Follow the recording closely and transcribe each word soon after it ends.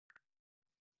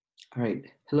All right.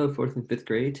 Hello, fourth and fifth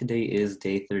grade. Today is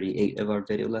day 38 of our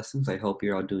video lessons. I hope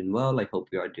you're all doing well. I hope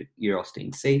you're all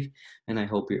staying safe, and I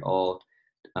hope you're all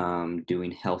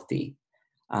doing healthy.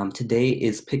 Today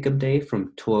is pickup day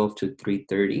from 12 to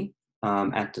 3:30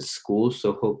 at the school.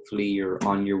 So hopefully you're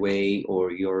on your way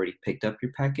or you already picked up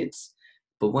your packets.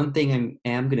 But one thing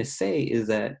am going to say is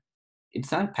that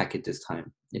it's not a packet this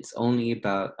time. It's only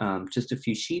about just a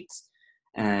few sheets,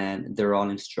 and they're all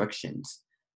instructions.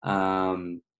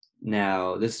 Um,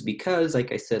 Now, this is because,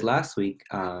 like I said last week,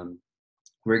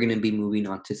 we're going to be moving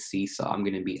on to Seesaw. I'm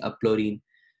going to be uploading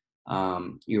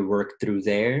your work through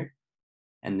there,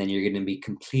 and then you're going to be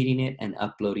completing it and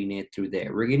uploading it through there.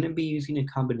 We're going to be using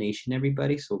a combination,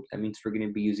 everybody. So that means we're going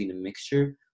to be using a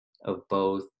mixture of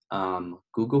both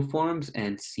Google Forms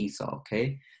and Seesaw,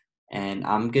 okay? And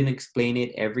I'm going to explain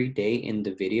it every day in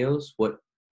the videos, what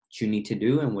you need to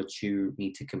do and what you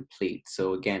need to complete.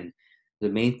 So again,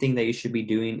 the main thing that you should be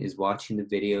doing is watching the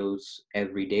videos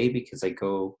every day because I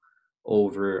go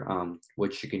over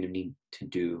what you're going to need to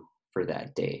do for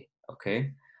that day,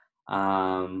 okay?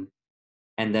 Um,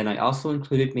 and then I also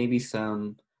included maybe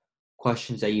some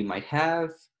questions that you might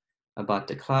have about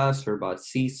the class or about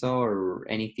Seesaw or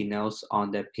anything else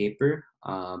on that paper.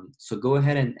 So go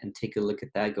ahead and take a look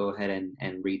at that. Go ahead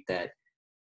and read that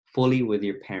fully with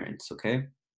your parents, okay?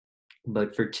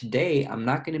 But for today, I'm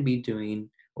not going to be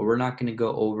doing, or we're not going to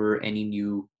go over any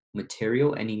new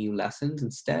material, any new lessons.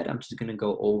 Instead, I'm just going to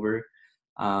go over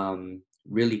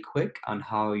really quick on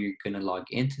how you're going to log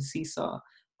into Seesaw,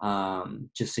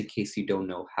 just in case you don't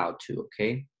know how to,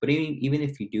 okay? But even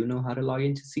if you do know how to log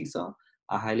into Seesaw,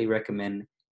 I highly recommend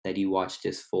that you watch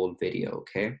this full video,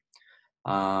 okay?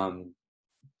 Um,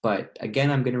 but again,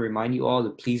 I'm going to remind you all to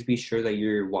please be sure that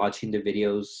you're watching the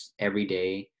videos every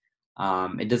day.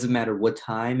 It doesn't matter what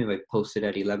time. If I post it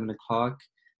at 11 o'clock,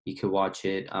 you could watch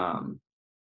it,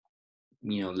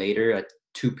 later at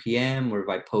 2 p.m. Or if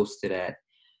I post it at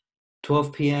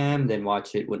 12 p.m., then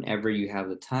watch it whenever you have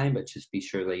the time. But just be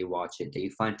sure that you watch it, that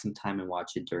you find some time and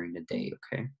watch it during the day,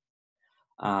 okay?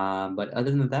 But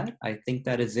other than that, I think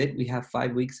that is it. We have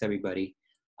 5 weeks, everybody.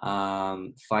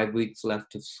 5 weeks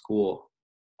left of school.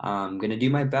 I'm gonna do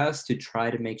my best to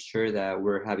try to make sure that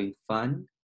we're having fun,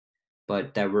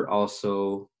 but that we're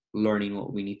also learning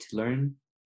what we need to learn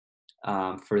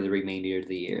for the remainder of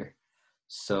the year.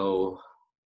 So,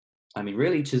 I mean,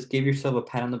 really, just give yourself a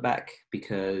pat on the back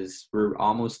because we're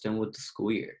almost done with the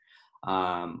school year.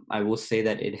 I will say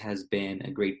that it has been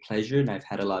a great pleasure and I've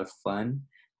had a lot of fun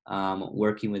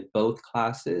working with both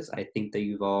classes. I think that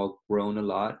you've all grown a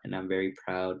lot, and I'm very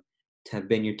proud to have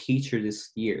been your teacher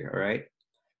this year. All right.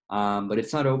 But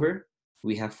it's not over.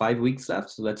 We have 5 weeks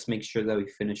left, so let's make sure that we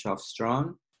finish off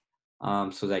strong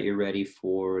so that you're ready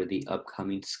for the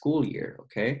upcoming school year,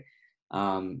 okay?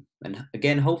 And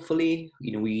again, hopefully,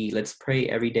 we let's pray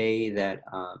every day that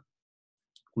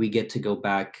we get to go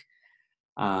back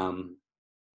um,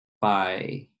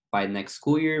 by next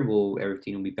school year.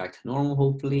 Everything will be back to normal,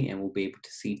 hopefully, and we'll be able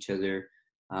to see each other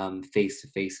face to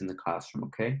face in the classroom,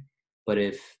 okay? But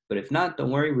if not, don't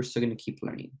worry, we're still gonna keep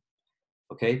learning.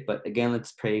 Okay, but again,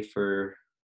 let's pray for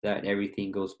that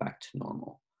everything goes back to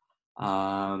normal.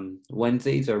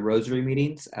 Wednesdays are rosary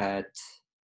meetings at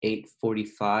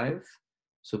 8:45.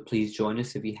 So please join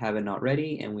us if you haven't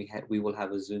already. And we will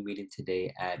have a Zoom meeting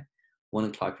today at 1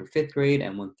 o'clock for fifth grade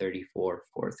and 1:30 for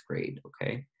fourth grade.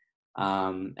 Okay.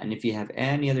 And if you have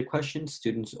any other questions,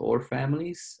 students or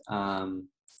families,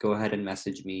 go ahead and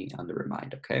message me on the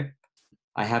remind. Okay.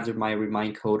 I have my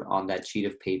remind code on that sheet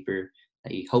of paper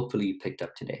that you hopefully you picked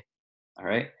up today. All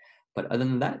right. But other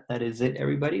than that, that is it,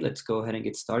 everybody. Let's go ahead and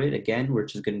get started. Again, we're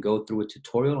just going to go through a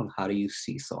tutorial on how to use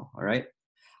Seesaw. All right.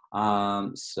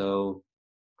 So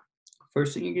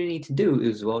first thing you're going to need to do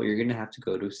is, well, you're going to have to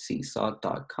go to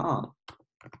seesaw.com.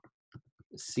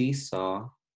 Seesaw.com.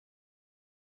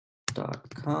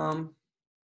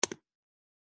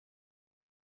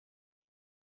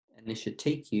 And it should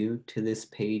take you to this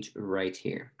page right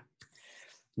here.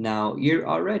 Now, you're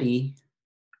already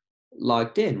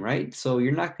logged in, right? So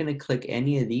you're not going to click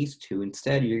any of these two.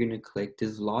 Instead, you're going to click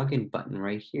this login button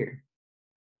right here.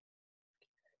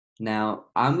 Now,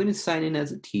 I'm going to sign in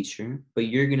as a teacher, but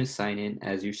you're going to sign in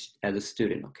as as a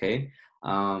student, okay?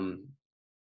 Um,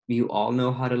 you all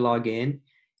know how to log in.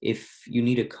 If you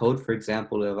need a code, for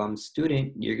example, if I'm a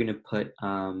student, you're going to put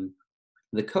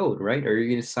the code, right? Or you're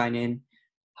going to sign in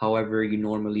however you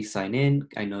normally sign in.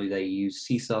 I know that you use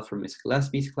Seesaw for Miss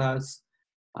Gillespie's class.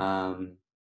 Um,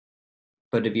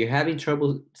 But if you're having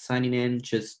trouble signing in,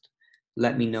 just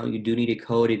let me know. You do need a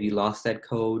code. If you lost that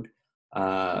code,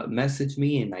 message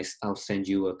me and I'll send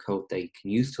you a code that you can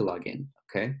use to log in.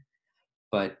 Okay.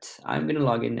 but I'm gonna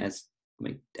log in as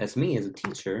me as a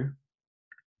teacher.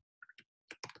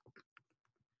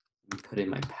 Put in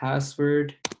my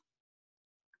password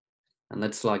and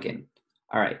let's log in.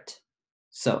 All right,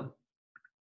 so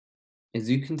as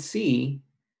you can see,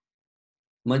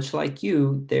 much like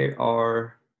you,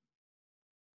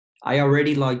 I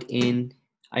already logged in.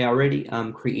 I already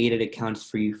created accounts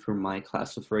for you for my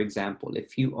class. So for example,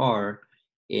 if you are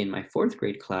in my 4th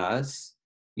grade class,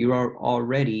 you are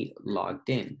already logged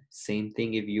in. Same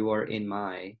thing if you are in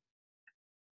my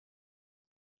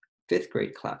 5th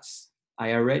grade class.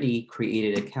 I already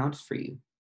created accounts for you.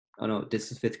 Oh no,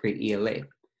 this is 5th grade ELA.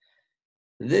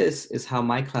 This is how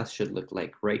my class should look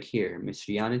like right here.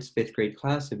 Mr. Yanni's 5th grade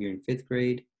class if you're in 5th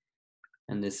grade.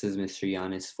 And this is Mr.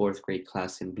 Yanni's 4th grade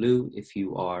class in blue if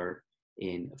you are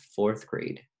in 4th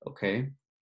grade, okay?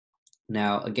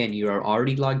 Now, again, you are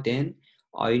already logged in.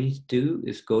 All you need to do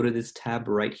is go to this tab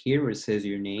right here where it says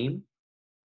your name,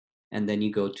 and then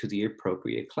you go to the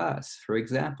appropriate class. For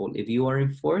example, if you are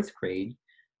in 4th grade,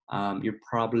 you're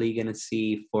probably gonna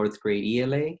see 4th grade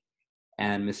ELA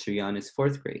and Mr. Yannis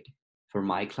 4th grade. For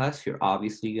my class, you're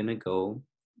obviously gonna go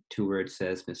to where it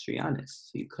says Mr. Yannis.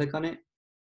 So you click on it.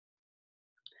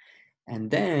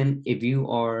 And then if you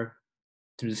are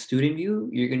through the student view,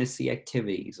 you're gonna see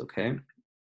activities, okay?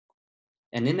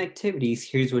 And in activities,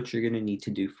 here's what you're gonna need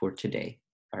to do for today,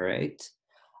 all right?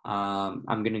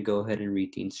 I'm gonna go ahead and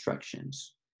read the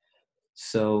instructions.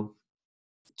 So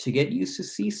to get used to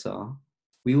Seesaw,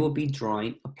 we will be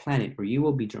drawing a planet, or you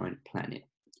will be drawing a planet.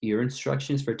 Your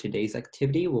instructions for today's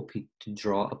activity will be to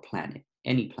draw a planet,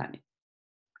 any planet.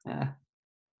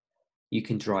 You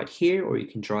can draw it here, or you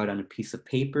can draw it on a piece of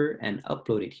paper and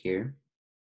upload it here.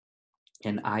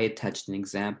 And I attached an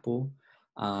example.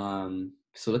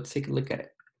 So let's take a look at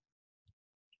it.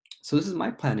 So this is my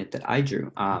planet that I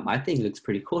drew. I think it looks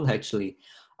pretty cool actually.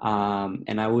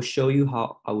 And I will show you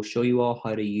all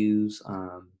how to use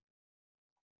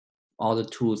all the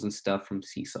tools and stuff from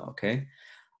Seesaw, okay?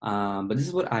 But this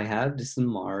is what I have. This is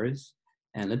Mars.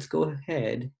 And let's go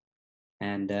ahead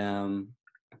and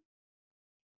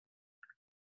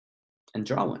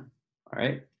draw one, all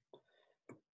right?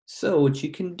 So what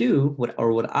you can do, what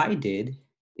I did,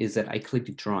 is that I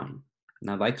clicked drawing.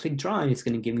 Now if I click drawing, it's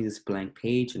gonna give me this blank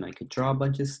page and I could draw a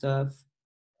bunch of stuff.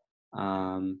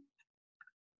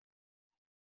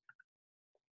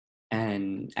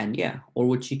 And yeah, or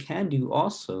what you can do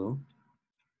also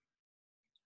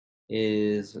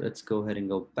is, let's go ahead and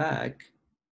go back.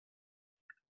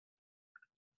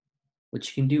 What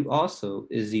you can do also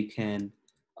is you can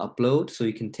upload, so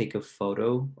you can take a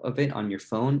photo of it on your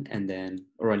phone and then,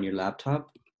 or on your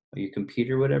laptop or your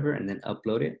computer, whatever, and then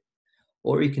upload it.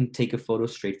 Or you can take a photo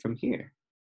straight from here.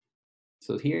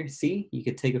 So here, see, you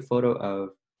could take a photo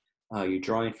of your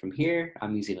drawing from here.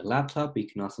 I'm using a laptop, but you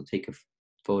can also take a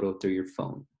photo through your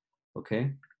phone,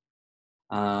 okay?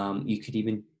 You could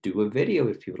even do a video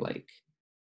if you like.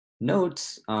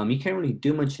 Notes, you can't really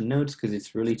do much in notes because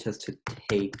it's really just to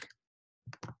take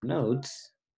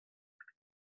notes.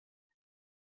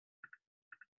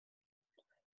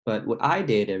 But what I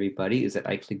did, everybody, is that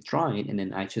I clicked drawing and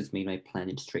then I just made my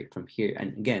planet straight from here.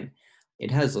 And again, it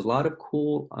has a lot of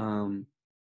cool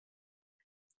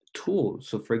tools.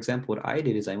 So for example, what I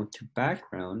did is I went to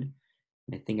background,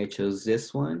 and I think I chose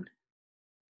this one.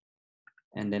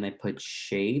 And then I put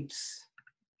shapes.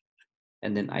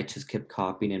 And then I just kept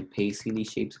copying and pasting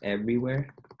these shapes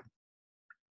everywhere.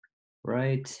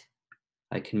 Right?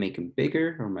 I can make them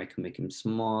bigger or I can make them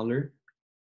smaller.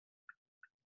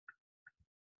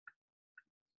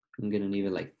 I'm gonna leave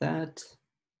it like that.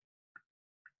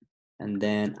 And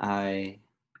then I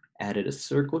added a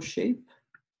circle shape.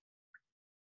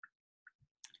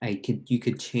 You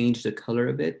could change the color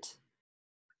of it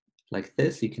like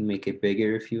this. You can make it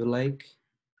bigger if you like.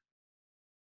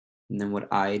 And then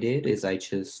what I did is I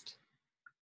just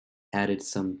added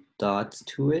some dots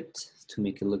to it to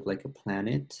make it look like a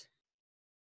planet.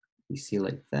 You see,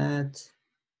 like that,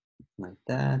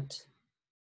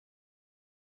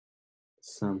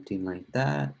 something like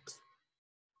that.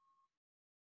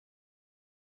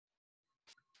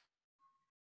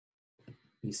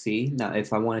 You see, now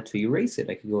if I wanted to erase it,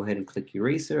 I could go ahead and click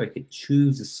eraser. I could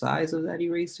choose the size of that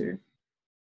eraser.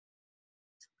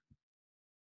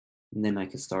 And then I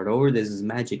can start over. This is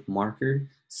magic marker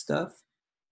stuff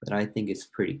that I think is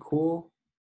pretty cool.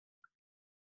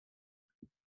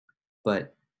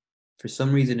 But for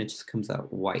some reason, it just comes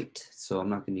out white. So I'm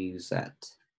not going to use that.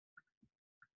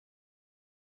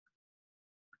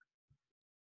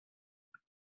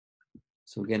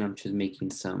 So again, I'm just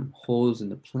making some holes in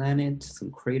the planet,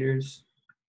 some craters.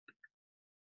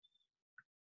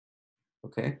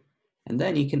 Okay. And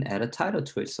then you can add a title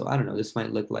to it. So I don't know, this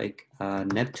might look like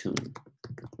Neptune,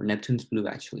 or Neptune's blue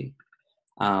actually.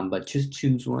 But just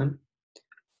choose one.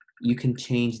 You can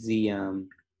change the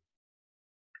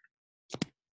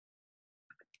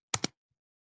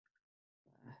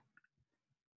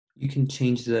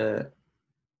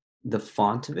the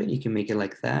font of it. You can make it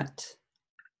like that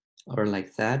or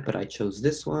like that, but I chose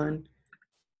this one.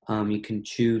 You can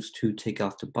choose to take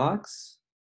off the box,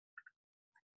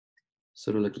 so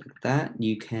it'll look like that.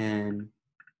 You can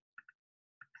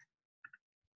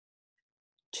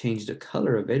change the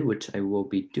color of it, which I will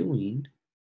be doing.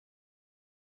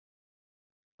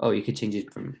 Oh, you could change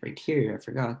it from right here, I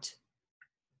forgot.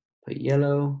 Put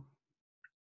yellow,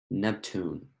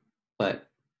 Neptune, but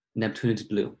Neptune is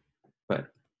blue, but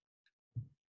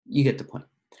you get the point.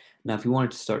 Now, if you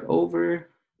wanted to start over,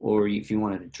 or if you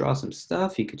wanted to draw some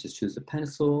stuff, you could just choose a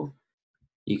pencil.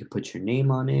 You could put your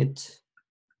name on it,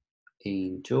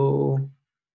 Angel,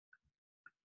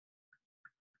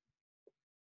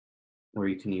 or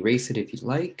you can erase it if you'd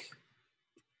like.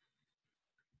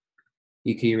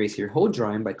 You can erase your whole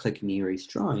drawing by clicking erase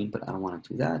drawing, but I don't want to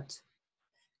do that.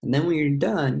 And then when you're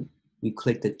done, you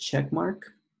click the check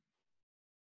mark.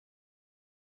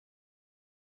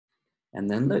 And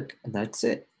then look, that's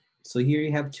it. So here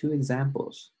you have 2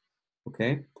 examples,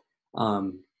 okay?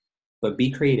 But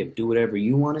be creative, do whatever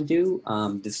you want to do.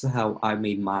 This is how I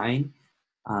made mine,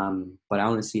 but I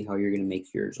want to see how you're going to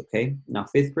make yours, okay? Now,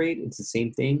 5th grade, it's the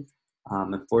same thing.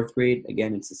 And 4th grade,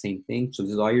 again, it's the same thing. So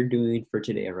this is all you're doing for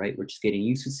today, all right? We're just getting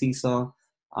used to Seesaw.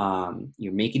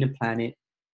 You're making a planet,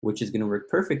 which is going to work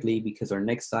perfectly because our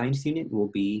next science unit will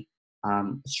be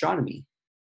astronomy.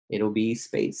 It'll be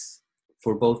space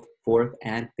for both 4th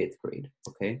and 5th grade,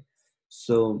 okay?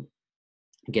 So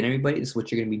again, everybody, this is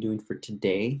what you're going to be doing for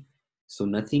today. So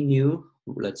nothing new.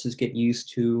 Let's just get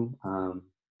used to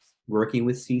working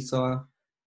with Seesaw.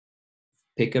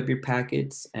 Pick up your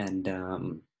packets, and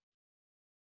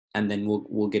then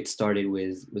we'll get started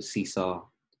with Seesaw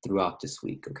throughout this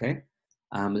week. Okay,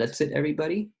 that's it,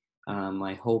 everybody.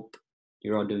 I hope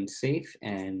you're all doing safe,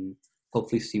 and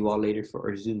hopefully see you all later for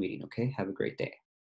our Zoom meeting. Okay, have a great day.